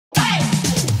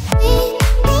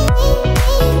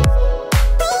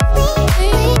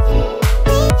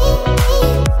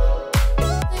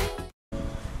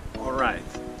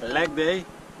leg day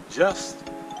just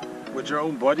with your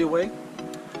own body weight.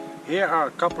 Here are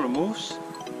a couple of moves.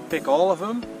 Pick all of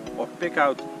them or pick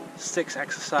out 6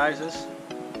 exercises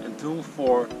and do them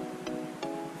for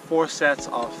 4 sets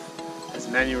of as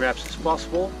many reps as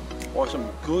possible, or some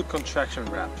good contraction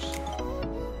reps.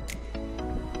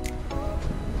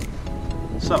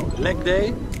 So leg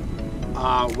day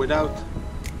without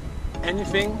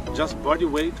anything, just body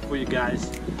weight for you guys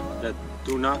that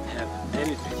do not have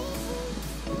anything.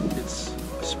 It's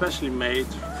especially made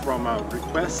from a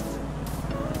request.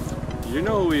 You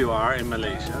know who you are in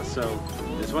Malaysia, so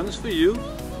this one is for you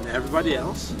and everybody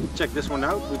else. Check this one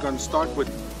out. We're going to start with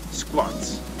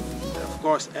squats. And of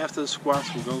course, after the squats,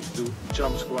 we're going to do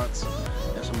jump squats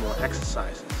and some more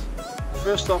exercises.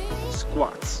 First up,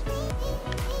 squats.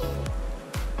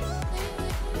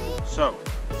 So,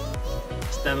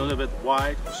 stand a little bit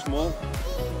wide or small,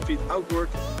 feet outward,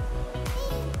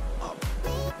 up,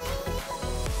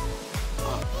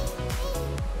 up.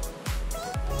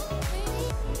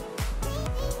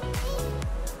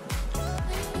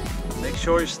 Make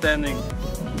sure you're standing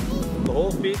the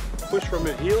whole feet, push from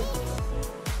your heel.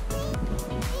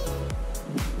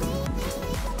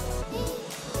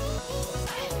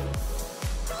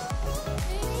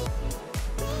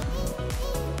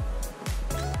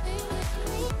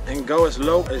 And go as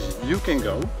low as you can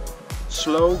go.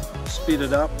 Slow, speed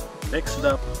it up, mix it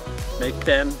up, make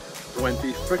 10,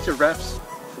 20, 30 reps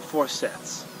for 4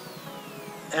 sets.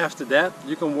 After that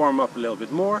you can warm up a little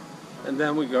bit more, and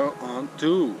then we go on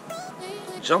to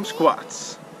jump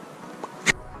squats.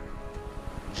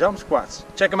 Jump squats,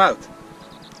 check them out.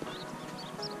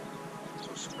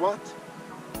 So squat,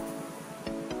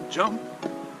 jump,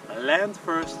 land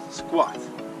first, squat,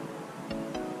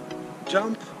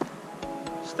 jump,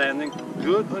 standing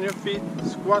good on your feet,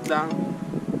 squat down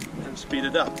and speed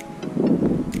it up.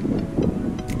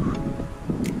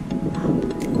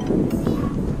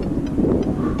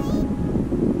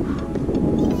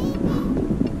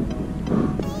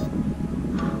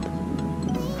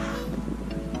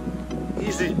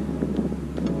 Easy.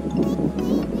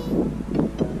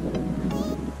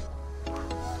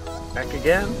 Back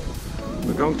again.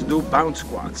 We're going to do bounce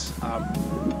squats.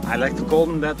 I like to call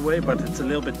them that way, but it's a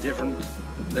little bit different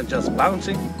than just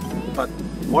bouncing. But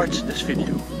watch this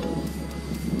video.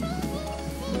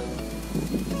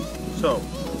 So,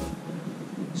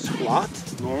 squat,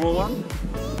 normal one,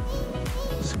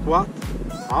 squat,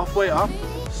 halfway up,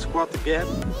 squat again,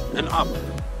 and up.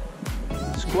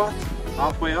 Squat,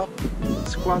 halfway up,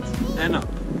 squat, and up.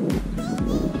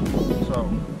 So,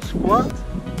 squat,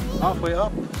 halfway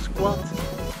up, squat,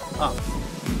 up.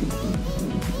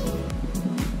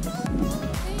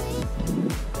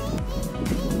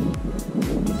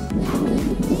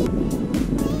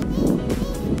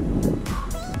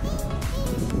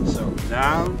 So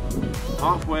down,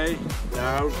 halfway,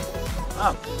 down,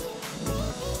 up.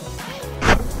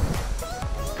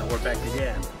 And we're back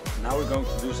again. Now we're going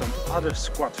to do some other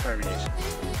squat variations.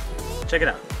 Check it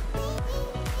out.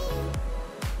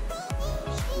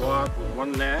 Squat with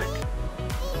one leg.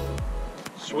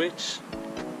 Switch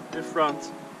in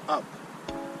front, up.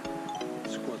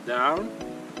 Squat down,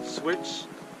 switch,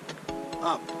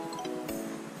 up.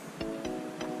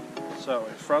 So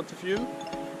in front of you,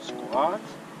 squat,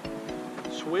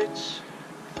 switch,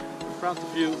 in front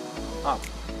of you, up.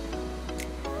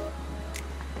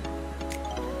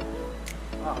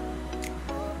 Up.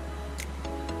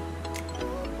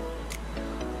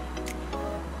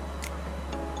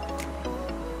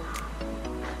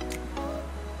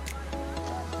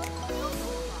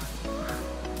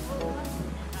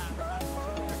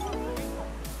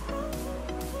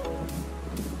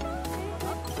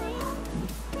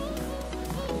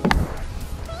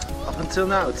 Up until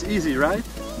now it's easy, right?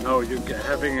 No, you're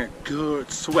having a good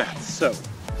sweat. So,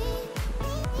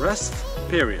 rest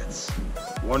periods.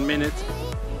 1 minute,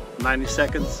 90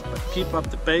 seconds, but keep up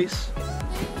the pace.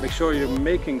 Make sure you're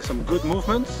making some good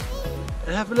movements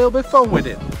and have a little bit fun with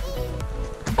it.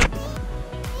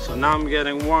 So now I'm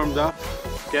getting warmed up,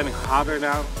 it's getting hotter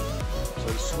now. So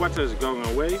the sweater is going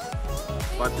away.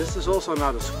 But this is also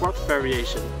not a squat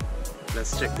variation.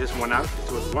 Let's check this one out.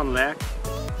 It's with one leg.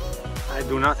 I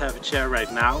do not have a chair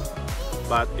right now,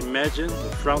 but imagine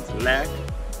the front leg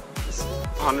is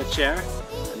on a chair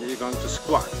and you're going to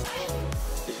squat.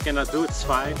 If you cannot do it, it's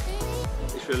fine.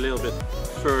 If you're a little bit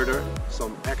further,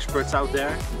 some experts out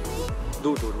there,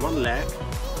 do it with one leg.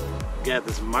 Get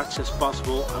as much as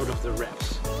possible out of the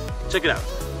reps. Check it out.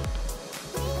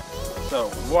 So,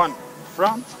 one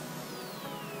front,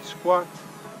 squat,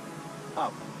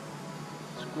 up,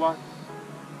 squat,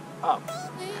 up,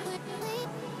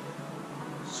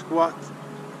 squat,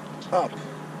 up,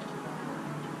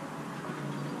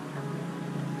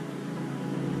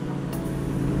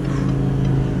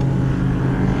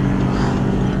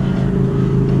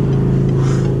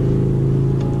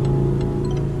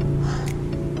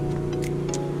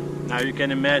 you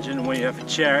can imagine when you have a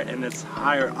chair and it's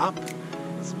higher up,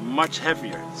 it's much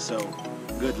heavier. So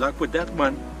good luck with that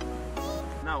one.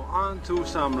 Now on to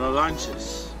some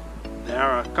lunges. There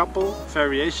are a couple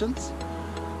variations.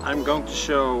 I'm going to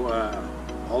show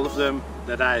all of them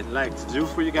that I like to do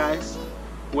for you guys.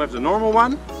 We have the normal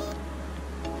one.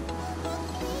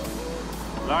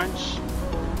 Lunge,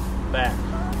 back,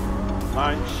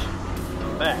 lunge,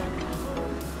 back,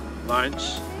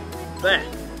 lunge, back.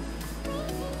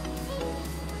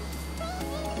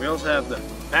 We also have the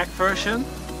back version.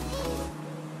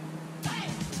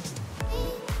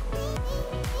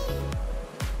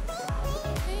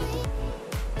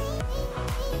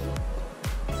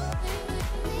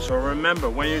 So remember,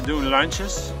 when you're doing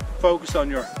lunges, focus on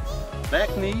your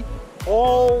back knee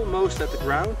almost at the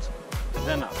ground,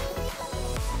 then up.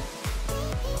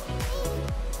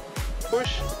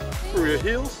 Push through your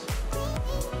heels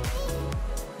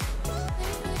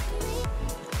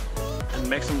and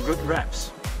make some good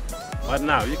reps. But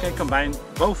now you can combine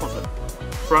both of them,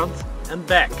 front and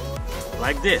back,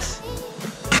 like this.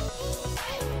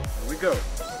 Here we go.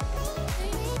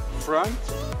 Front,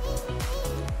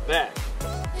 back,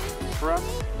 front,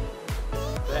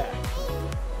 back.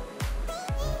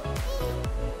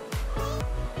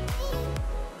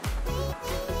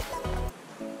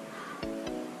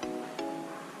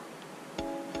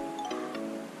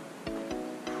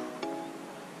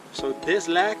 So this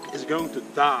leg is going to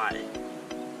die.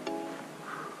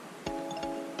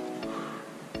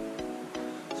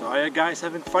 So are you guys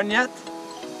having fun yet?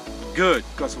 Good,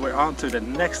 because we're on to the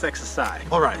next exercise.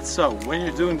 Alright, so when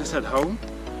you're doing this at home,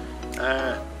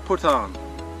 put on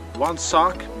one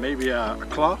sock, maybe a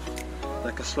cloth,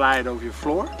 like a slide over your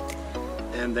floor.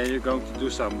 And then you're going to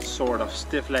do some sort of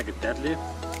stiff-legged deadlift,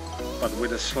 but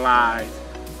with a slide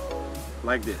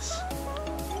like this.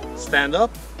 Stand up.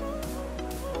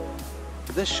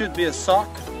 This should be a sock,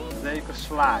 and then you can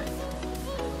slide.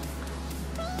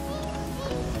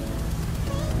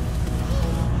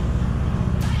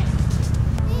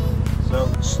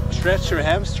 So stretch your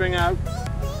hamstring out,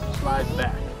 slide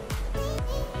back.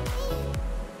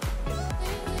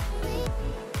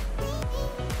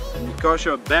 And because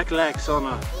your back leg's on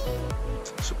a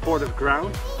supportive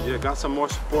ground, you got some more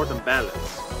support and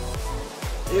balance.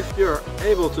 If you're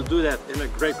able to do that in a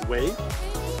great way,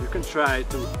 you can try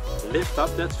to lift up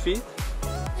that feet,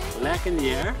 leg in the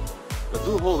air, but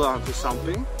do hold on to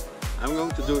something. I'm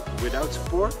going to do it without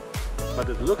support, but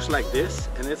it looks like this,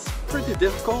 and it's pretty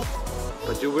difficult,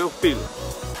 but you will feel it.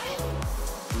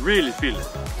 Really feel it.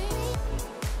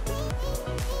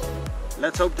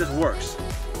 Let's hope this works.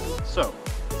 So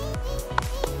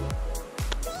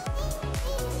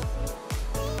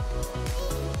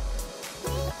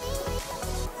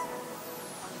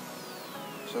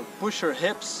push your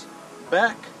hips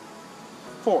back,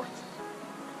 forth.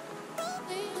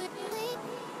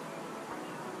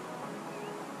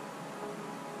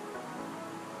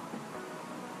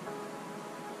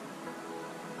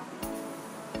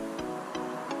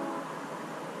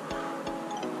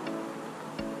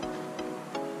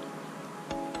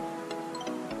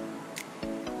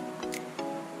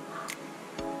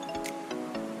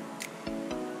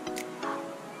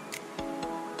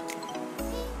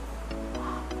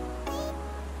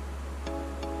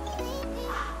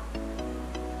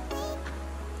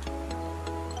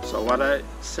 So what I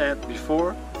said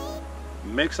before,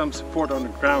 make some support on the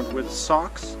ground with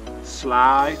socks,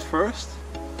 slide first,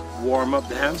 warm up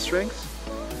the hamstrings,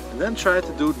 and then try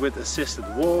to do it with assisted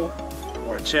wall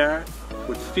or a chair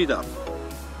with feet up.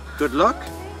 Good luck,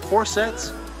 4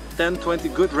 sets,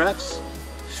 10-20 good reps,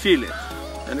 feel it.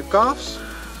 And the calves,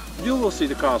 you will see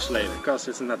the calves later because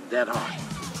it's not that hard.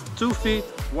 2 feet,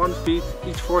 1 feet,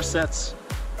 each 4 sets,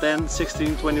 10,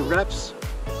 16, 20 reps,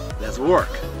 let's work.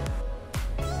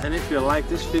 And if you like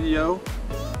this video,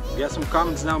 get some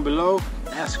comments down below,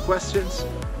 ask questions,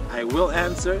 I will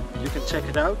answer. You can check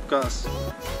it out because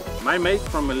my mate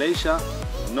from Malaysia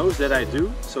knows that I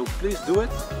do, so please do it.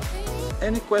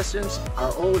 Any questions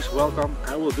are always welcome.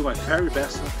 I will do my very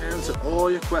best to answer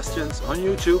all your questions on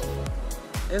YouTube,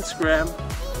 Instagram,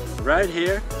 right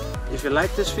here. If you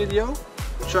like this video,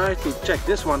 try to check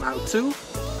this one out too,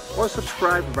 or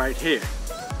subscribe right here.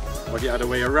 Or the other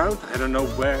way around, I don't know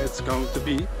where it's going to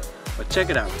be, but check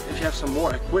it out. If you have some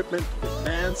more equipment with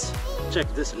bands,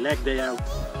 check this leg day out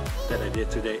that I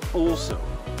did today also.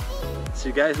 See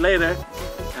you guys later,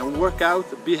 and work out,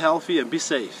 be healthy and be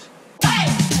safe.